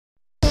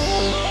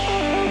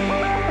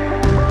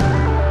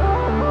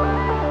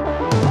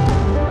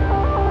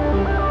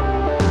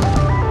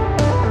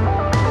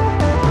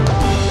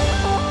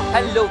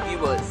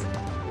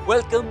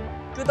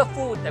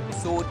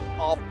episode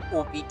of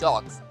OP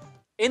Talks.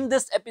 In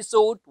this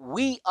episode,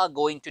 we are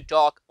going to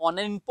talk on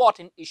an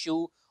important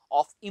issue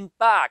of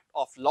impact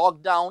of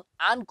lockdown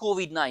and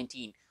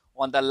COVID-19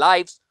 on the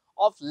lives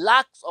of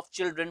lakhs of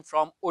children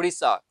from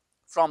Odisha,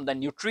 from the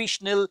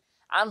nutritional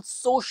and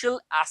social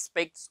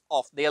aspects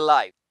of their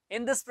life.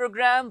 In this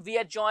program, we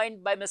are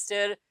joined by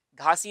Mr.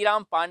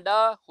 Ghasiram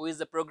Panda, who is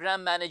the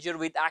program manager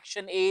with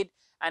Action Aid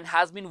and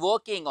has been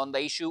working on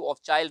the issue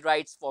of child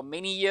rights for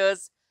many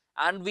years.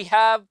 And we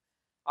have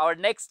our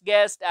next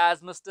guest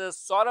as Mr.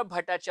 Saurabh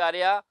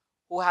Bhattacharya,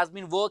 who has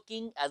been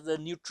working as a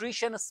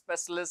nutrition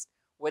specialist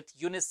with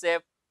UNICEF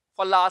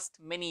for last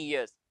many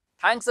years.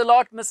 Thanks a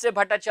lot, Mr.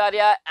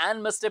 Bhattacharya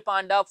and Mr.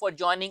 Panda, for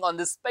joining on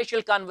this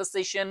special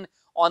conversation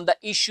on the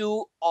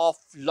issue of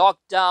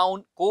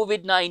lockdown,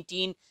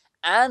 COVID-19,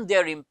 and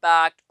their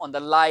impact on the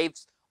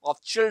lives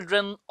of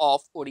children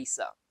of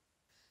Orissa.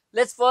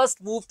 Let's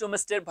first move to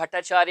Mr.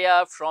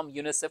 Bhattacharya from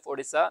UNICEF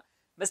Odisha.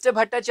 Mr.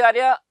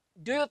 Bhattacharya,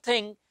 do you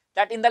think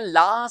that in the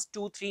last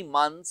 2-3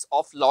 months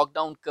of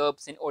lockdown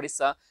curbs in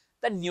Odisha,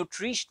 the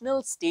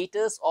nutritional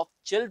status of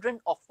children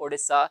of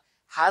Odisha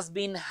has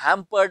been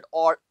hampered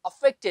or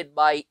affected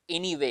by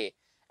any way?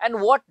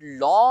 And what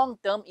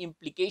long-term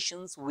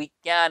implications we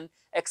can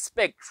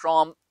expect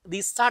from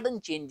these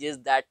sudden changes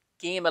that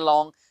came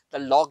along the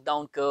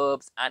lockdown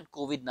curbs and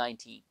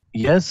COVID-19?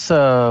 Yes,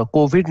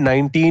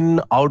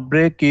 COVID-19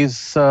 outbreak is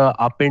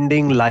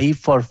upending life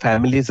for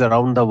families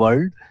around the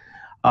world.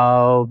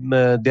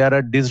 There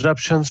are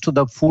disruptions to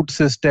the food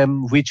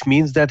system, which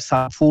means that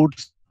some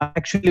foods are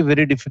actually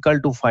very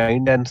difficult to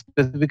find, and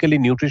specifically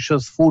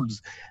nutritious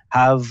foods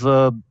have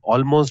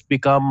almost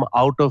become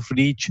out of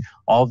reach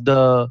of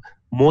the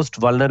most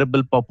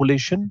vulnerable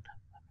population,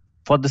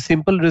 for the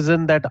simple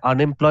reason that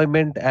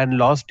unemployment and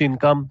lost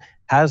income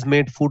has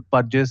made food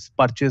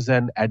purchase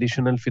an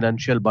additional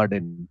financial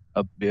burden,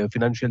 a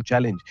financial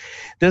challenge.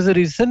 There's a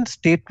recent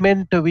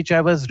statement which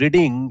I was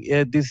reading.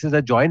 This is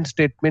a joint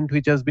statement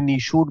which has been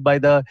issued by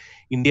the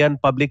Indian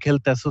Public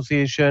Health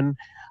Association,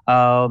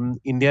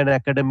 Indian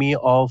Academy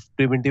of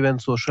Preventive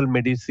and Social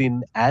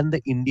Medicine, and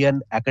the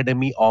Indian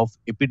Academy of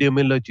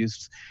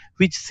Epidemiologists,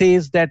 which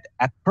says that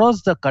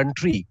across the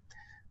country,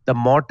 the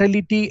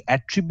mortality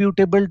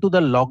attributable to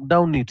the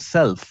lockdown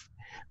itself,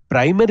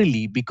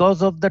 primarily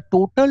because of the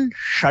total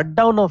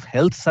shutdown of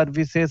health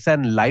services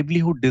and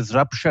livelihood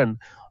disruption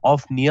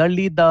of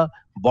nearly the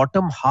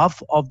bottom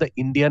half of the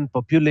Indian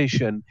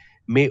population,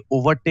 may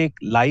overtake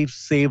lives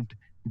saved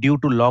due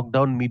to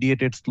lockdown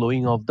mediated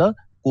slowing of the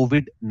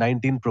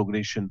COVID-19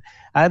 progression.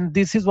 And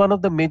this is one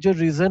of the major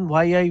reasons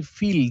why I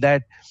feel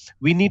that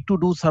we need to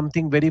do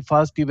something very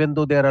fast, even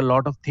though there are a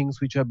lot of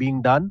things which are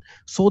being done,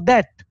 so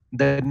that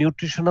the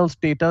nutritional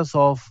status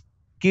of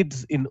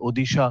kids in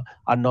Odisha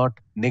are not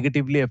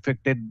negatively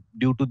affected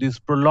due to this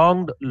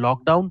prolonged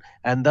lockdown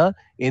and the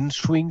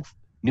ensuing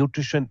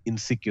nutrition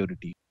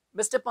insecurity.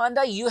 Mr.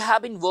 Panda, you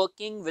have been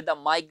working with the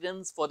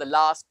migrants for the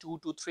last 2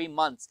 to 3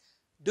 months.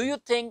 Do you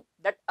think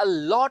that a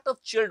lot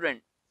of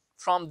children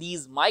from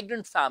these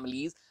migrant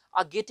families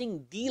are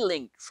getting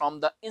de-linked from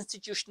the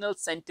institutional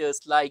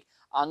centers like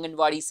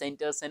Anganwadi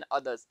centers and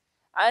others?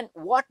 And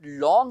what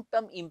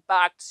long-term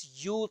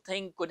impacts you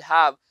think could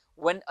have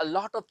when a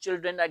lot of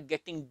children are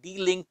getting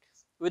de-linked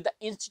with the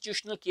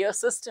institutional care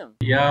system?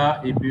 Yeah,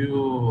 if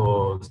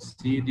you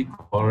see the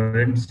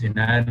current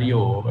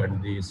scenario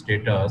and the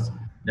status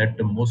that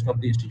most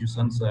of the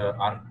institutions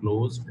are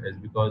closed is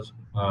because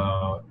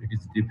it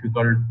is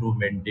difficult to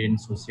maintain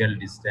social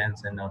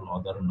distance and all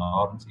other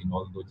norms in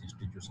all those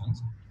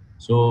institutions.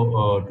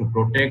 So to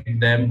protect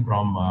them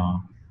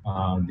from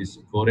this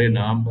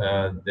corona,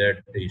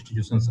 that the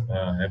institutions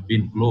have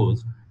been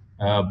closed,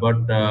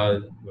 but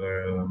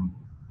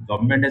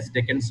government has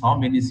taken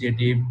some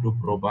initiative to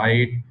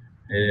provide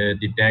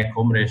the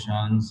take-home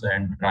rations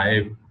and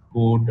drive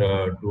food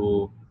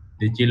to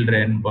the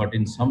children. But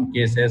in some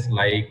cases,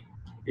 like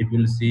if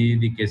you'll see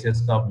the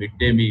cases of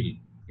midday meal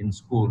in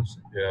schools,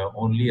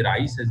 only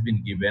rice has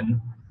been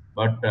given,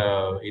 but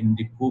in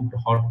the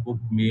hot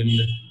cooked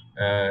meal,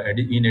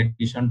 in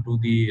addition to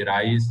the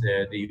rice,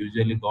 they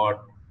usually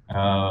got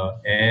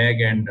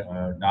egg and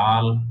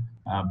dal,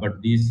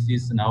 but this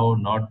is now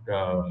not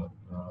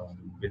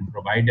been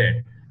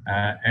provided.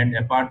 And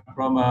apart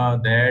from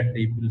that,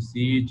 if you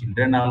see,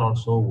 children are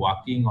also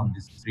walking on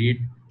the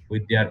street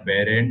with their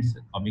parents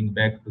coming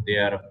back to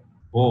their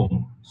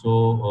home.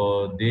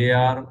 So they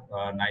are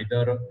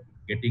neither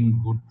getting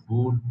good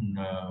food.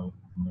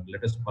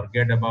 Let us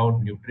forget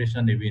about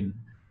nutrition.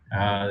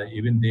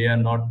 Even they are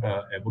not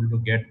able to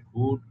get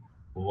food,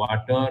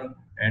 water,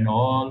 and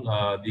all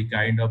the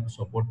kind of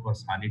support for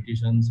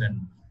sanitations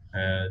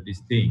and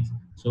these things.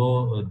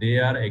 So they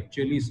are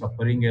actually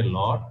suffering a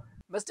lot.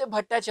 Mr.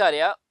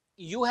 Bhattacharya,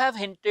 you have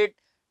hinted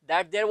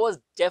that there was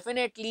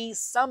definitely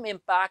some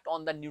impact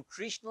on the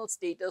nutritional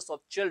status of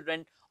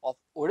children of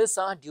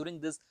Orissa during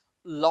this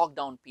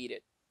lockdown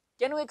period.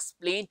 Can you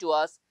explain to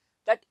us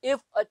that if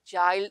a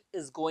child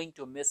is going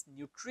to miss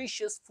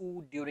nutritious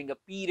food during a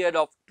period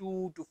of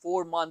 2 to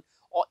 4 months,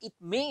 or it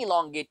may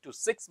elongate to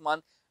 6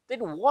 months,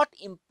 then what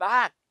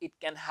impact it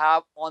can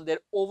have on their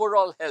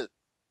overall health?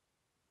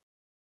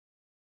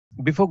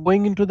 Before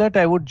going into that,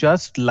 I would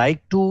just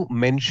like to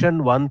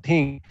mention one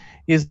thing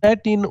is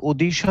that in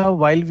Odisha,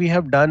 while we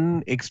have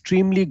done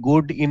extremely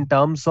good in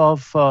terms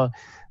of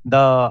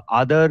the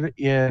other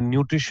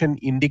nutrition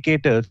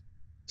indicators,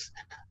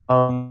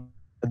 the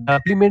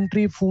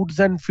supplementary foods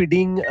and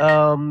feeding,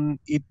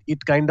 it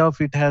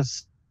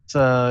has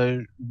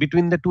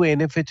between the two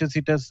NFHS,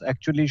 it has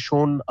actually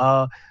shown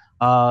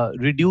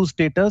reduced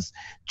status.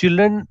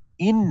 Children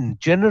in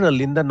general,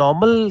 in the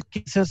normal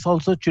cases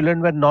also,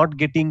 children were not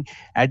getting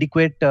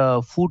adequate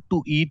food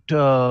to eat,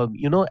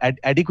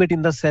 adequate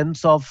in the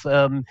sense of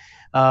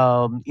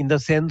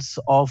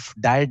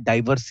diet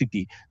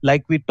diversity.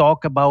 Like we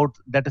talk about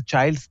that a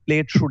child's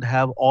plate should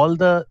have all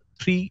the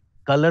three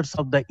colors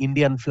of the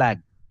Indian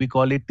flag. We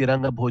call it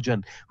Tiranga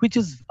Bhojan, which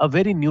is a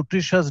very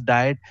nutritious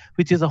diet,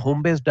 which is a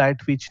home-based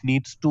diet, which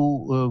needs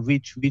to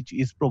which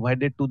is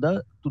provided to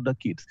the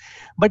kids.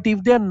 But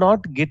if they are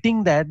not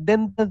getting that,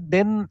 then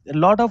a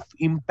lot of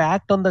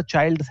impact on the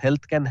child's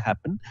health can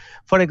happen.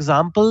 For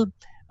example,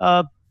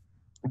 uh,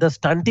 the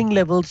stunting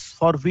levels,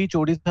 for which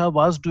Odisha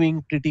was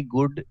doing pretty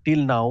good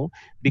till now,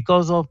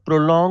 because of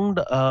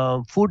prolonged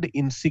food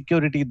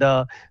insecurity,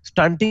 the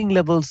stunting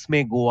levels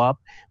may go up.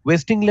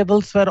 Wasting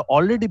levels were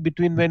already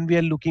between, when we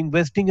are looking,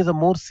 wasting is a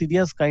more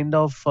serious kind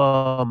of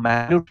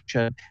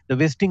malnutrition. The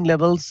wasting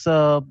levels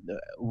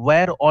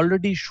were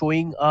already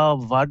showing a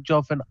verge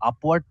of an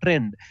upward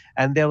trend,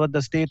 and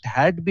the state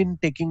had been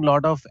taking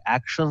lot of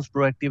actions,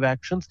 proactive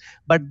actions.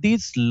 But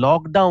this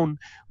lockdown,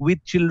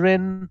 with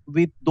children,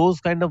 with those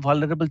kind of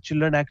vulnerable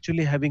children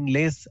actually having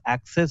less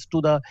access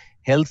to the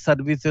health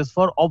services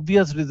for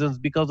obvious reasons,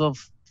 because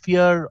of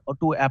fear or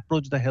to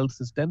approach the health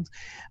systems,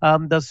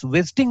 the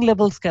wasting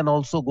levels can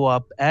also go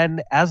up.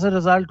 And as a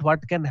result,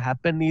 what can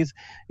happen is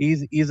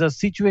a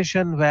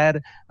situation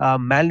where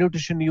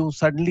malnutrition, you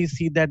suddenly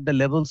see that the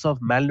levels of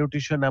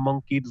malnutrition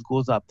among kids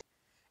goes up.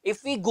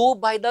 If we go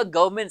by the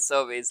government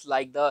surveys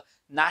like the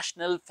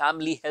National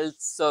Family Health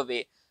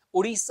Survey,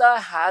 Orissa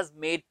has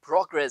made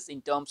progress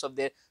in terms of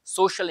their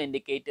social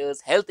indicators,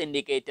 health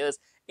indicators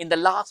in the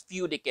last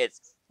few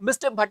decades.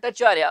 Mr.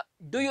 Bhattacharya,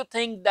 do you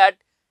think that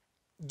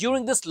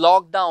during this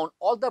lockdown,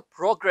 all the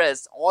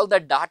progress, all the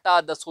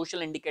data, the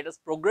social indicators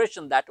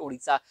progression that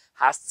Odisha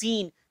has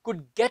seen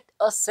could get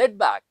a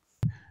setback?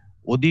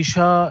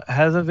 Odisha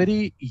has a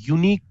very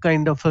unique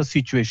kind of a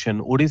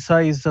situation.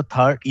 Odisha is the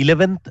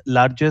 11th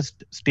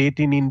largest state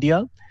in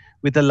India,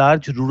 with a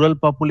large rural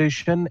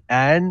population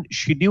and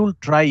scheduled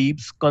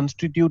tribes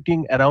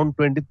constituting around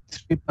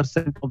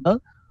 23% of the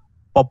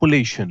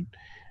population,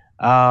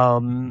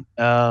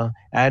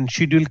 and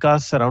scheduled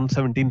castes around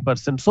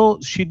 17%. So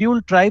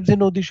scheduled tribes in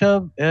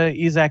Odisha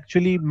is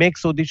actually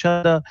makes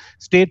Odisha the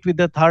state with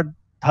the third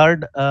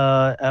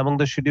among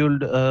the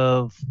scheduled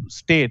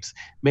states,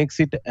 makes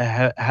it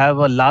have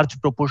a large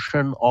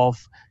proportion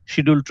of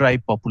scheduled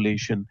tribe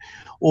population.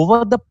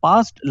 Over the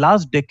past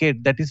last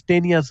decade, that is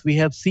 10 years, we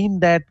have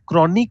seen that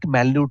chronic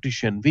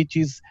malnutrition, which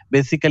is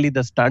basically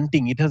the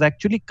stunting, it has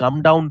actually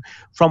come down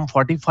from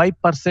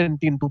 45%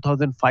 in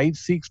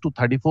 2005-6 to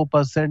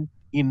 34%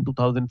 in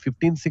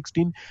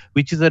 2015-16,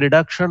 which is a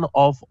reduction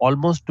of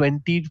almost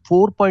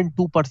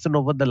 24.2%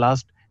 over the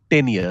last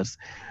 10 years.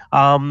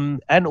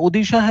 And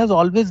Odisha has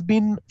always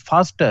been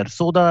faster.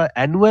 So the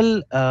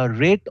annual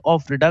rate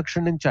of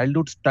reduction in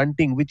childhood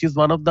stunting, which is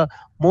one of the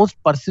most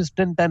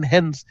persistent and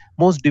hence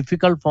most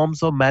difficult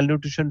forms of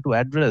malnutrition to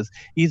address,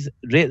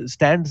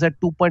 stands at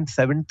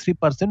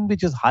 2.73%,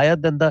 which is higher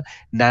than the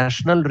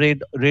national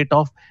rate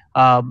of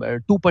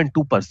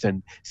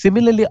 2.2%.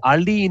 Similarly,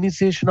 early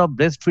initiation of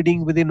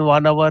breastfeeding within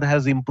 1 hour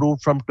has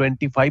improved from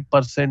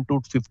 25%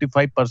 to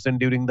 55%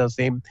 during the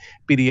same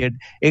period.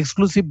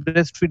 Exclusive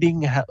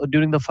breastfeeding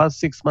during the first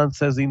 6 months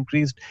has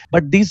increased.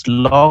 But this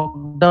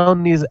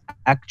lockdown is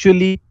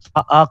actually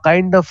a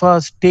kind of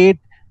a state,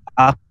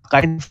 a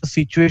kind of a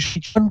situation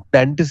which no one could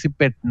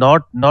anticipate.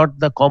 Not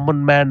the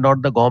common man,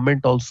 not the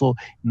government also.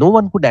 No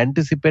one could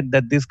anticipate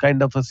that this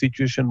kind of a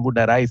situation would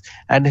arise,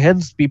 and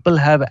hence people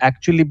have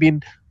actually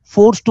been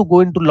forced to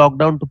go into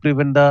lockdown to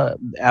prevent the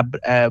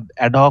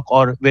ad hoc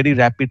or very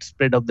rapid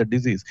spread of the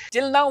disease.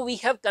 Till now, we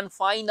have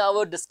confined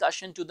our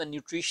discussion to the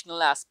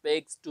nutritional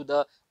aspects, to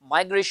the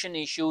migration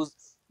issues.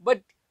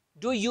 But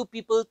do you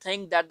people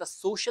think that the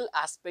social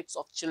aspects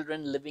of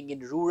children living in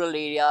rural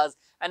areas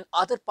and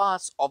other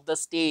parts of the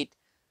state,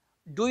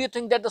 do you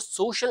think that the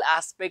social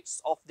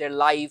aspects of their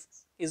life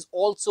is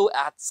also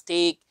at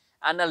stake,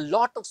 and a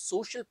lot of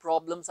social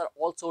problems are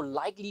also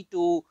likely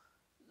to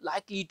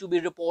be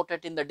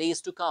reported in the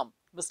days to come?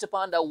 Mr.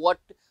 Panda, what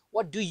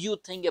do you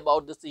think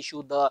about this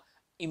issue, the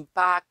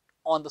impact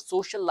on the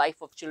social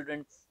life of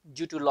children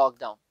due to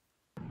lockdown?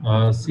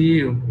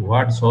 See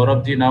what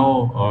Saurabh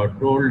now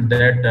told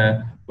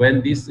that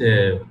when this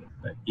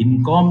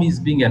income is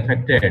being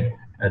affected,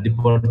 the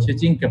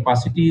purchasing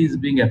capacity is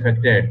being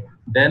affected,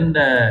 then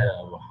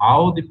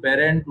how the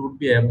parent would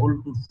be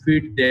able to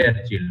feed their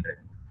children?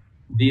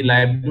 The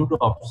livelihood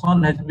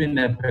option has been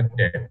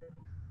affected.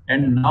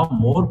 and now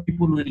more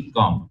people will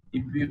come.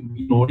 If we,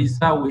 in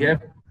Odisha, we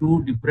have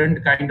two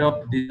different kind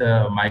of this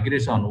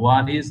migration.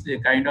 One is a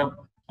kind of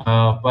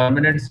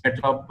permanent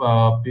setup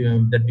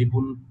that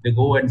people they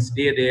go and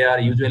stay there,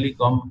 usually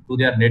come to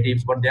their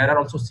natives, but there are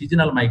also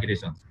seasonal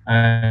migrations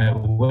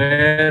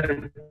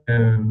where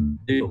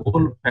the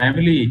whole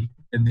family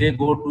they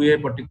go to a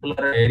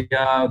particular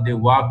area, they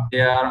work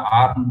there,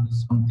 earn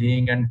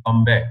something, and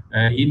come back.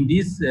 In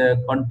this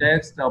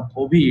context of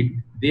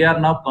COVID, they are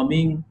now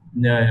coming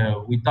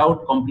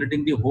without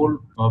completing the whole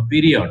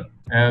period.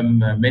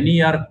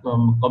 Many are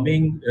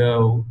coming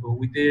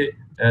with a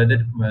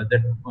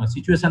that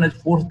situation has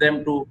forced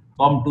them to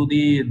come to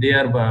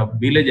their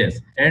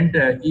villages, and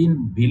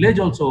in village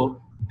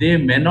also they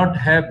may not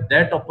have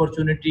that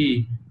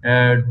opportunity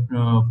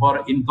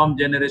for income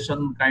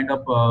generation kind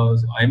of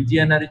MG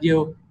energy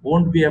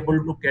won't be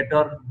able to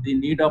cater the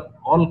need of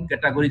all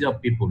categories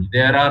of people.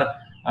 There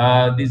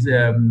are these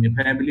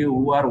family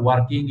who are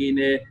working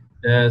in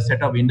a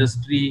set of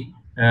industry,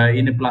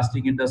 in a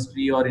plastic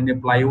industry or in a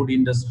plywood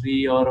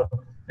industry or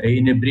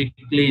in a brick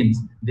kilns.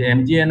 The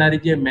MG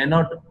energy may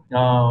not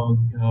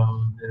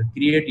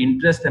create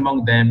interest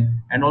among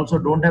them, and also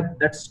don't have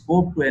that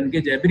scope to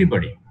engage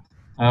everybody.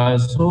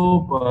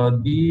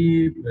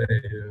 The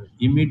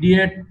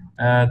immediate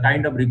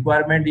kind of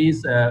requirement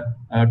is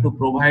to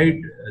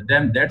provide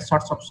them that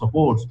sorts of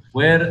supports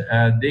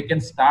where they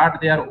can start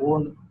their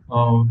own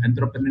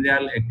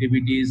entrepreneurial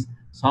activities,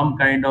 some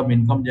kind of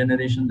income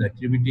generation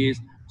activities.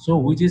 So,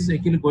 which is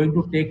actually going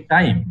to take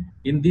time.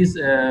 In this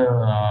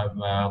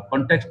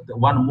context,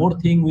 one more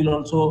thing will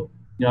also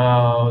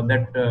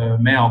that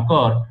may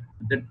occur,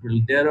 that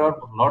there are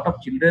a lot of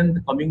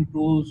children coming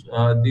to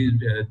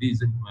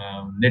these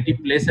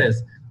native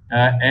places,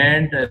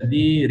 and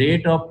the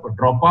rate of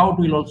dropout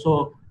will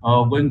also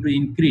going to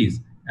increase.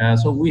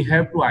 So we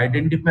have to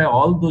identify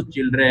all those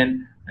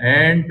children,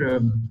 and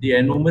the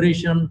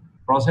enumeration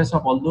process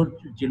of all those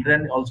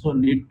children also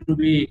need to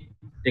be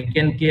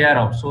taken care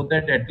of, so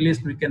that at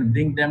least we can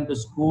bring them to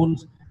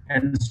schools,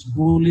 and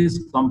school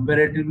is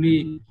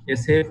comparatively a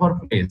safer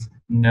place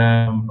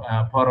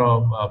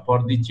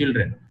for the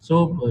children.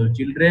 So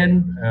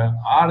children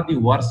are the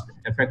worst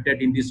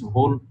affected in this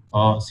whole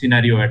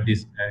scenario at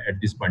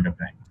this point of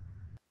time.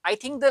 I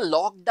think the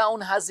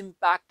lockdown has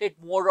impacted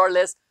more or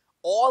less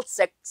all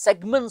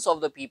segments of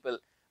the people.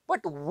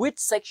 But which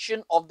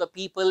section of the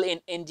people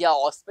in India,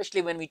 or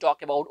especially when we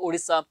talk about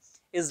Orissa,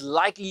 is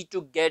likely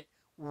to get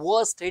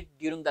worst hit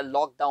during the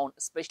lockdown,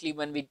 especially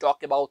when we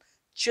talk about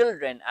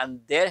children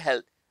and their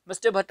health?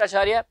 Mr.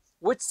 Bhattacharya,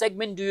 which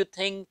segment do you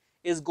think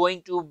is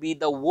going to be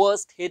the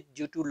worst hit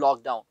due to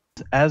lockdown?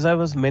 As I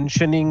was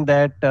mentioning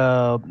that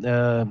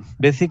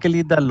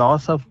basically the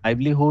loss of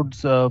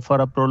livelihoods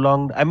for a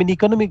prolonged, I mean,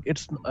 economic,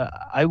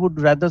 I would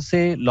rather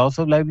say loss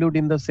of livelihood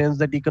in the sense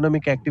that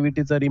economic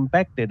activities are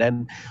impacted.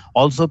 And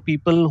also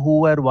people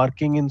who are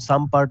working in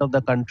some part of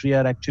the country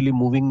are actually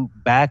moving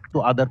back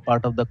to other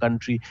part of the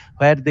country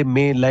where they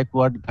may, like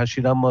what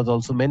Bhashiram was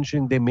also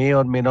mentioning, they may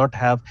or may not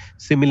have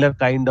similar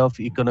kind of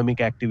economic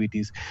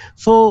activities.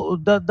 So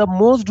the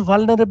most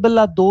vulnerable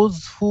are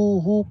those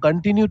who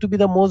continue to be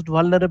the most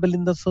vulnerable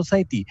in the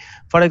society.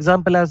 For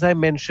example, as I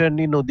mentioned,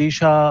 in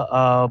Odisha,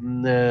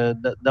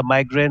 the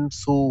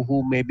migrants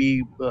who may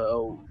be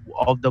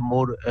of the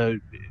more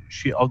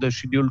of the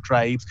scheduled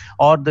tribes,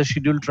 or the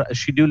scheduled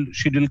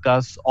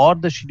castes, or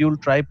the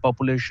scheduled tribe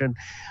population,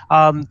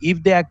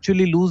 if they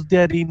actually lose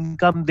their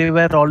income, they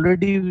were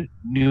already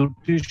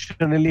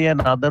nutritionally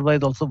and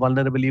otherwise also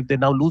vulnerable. If they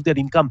now lose their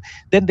income,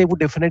 then they would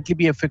definitely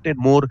be affected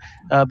more,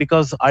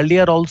 because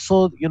earlier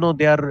also,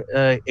 they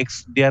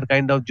are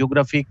kind of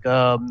geographic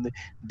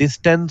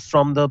distance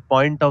from the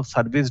point of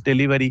service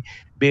delivery,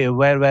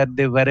 wherever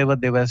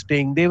they were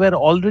staying, they were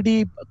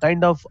already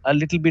kind of a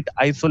little bit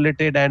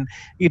isolated, and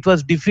it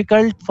was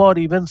difficult for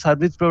even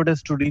service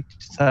providers to reach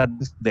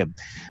service to them.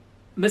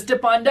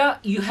 Mr. Panda,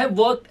 you have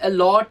worked a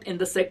lot in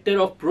the sector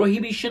of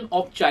prohibition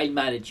of child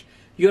marriage.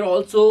 You're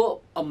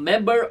also a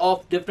member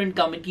of different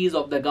committees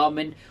of the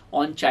government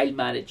on child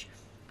marriage.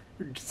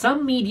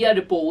 Some media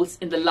reports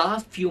in the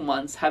last few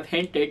months have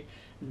hinted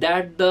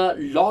that the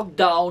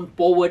lockdown,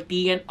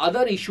 poverty, and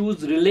other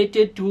issues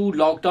related to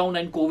lockdown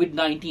and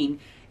COVID-19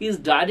 is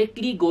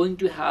directly going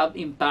to have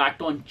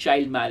impact on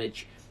child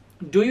marriage.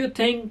 Do you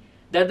think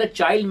that the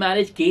child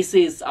marriage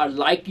cases are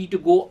likely to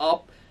go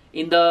up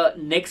in the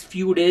next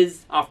few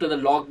days after the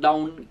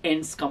lockdown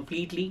ends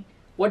completely?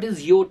 What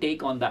is your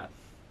take on that?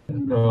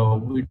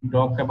 We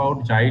talk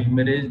about child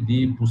marriage,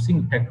 the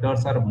pushing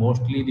factors are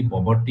mostly the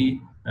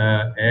poverty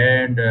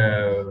and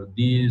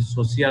the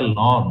social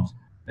norms.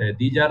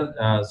 These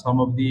are some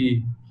of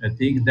the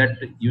things that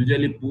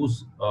usually push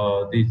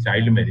the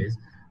child marriage.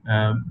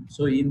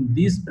 So, in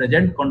this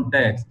present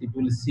context, if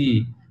you will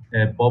see,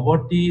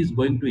 poverty is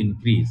going to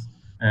increase,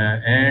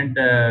 and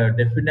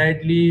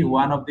definitely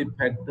one of the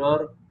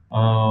factor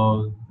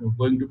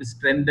going to be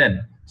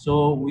strengthened.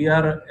 So we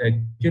are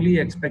actually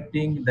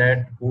expecting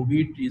that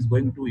COVID is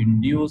going to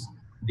induce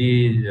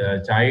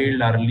the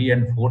child early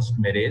and forced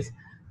marriage.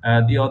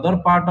 The other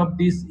part of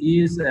this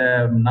is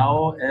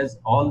now, as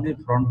all the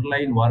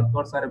frontline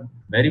workers are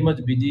very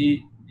much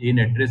busy in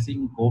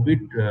addressing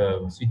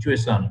COVID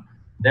situation,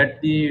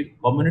 that the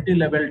community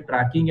level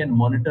tracking and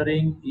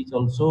monitoring is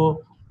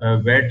also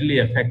badly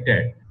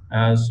affected.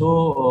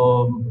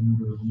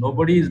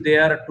 Nobody is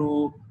there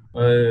to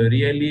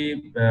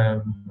really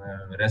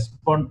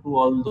respond to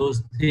all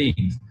those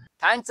things.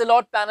 Thanks a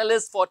lot,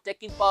 panelists, for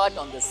taking part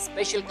on this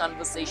special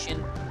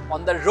conversation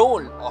on the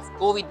role of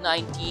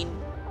COVID-19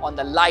 on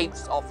the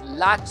lives of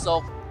lakhs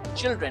of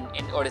children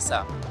in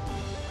Orissa.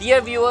 Dear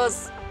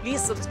viewers,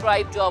 please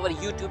subscribe to our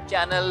YouTube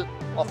channel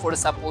of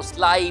Orissapost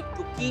Live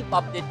to keep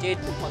updated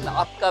on the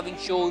upcoming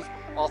shows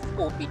of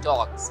OP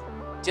Talks.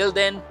 Till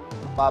then,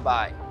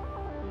 bye-bye.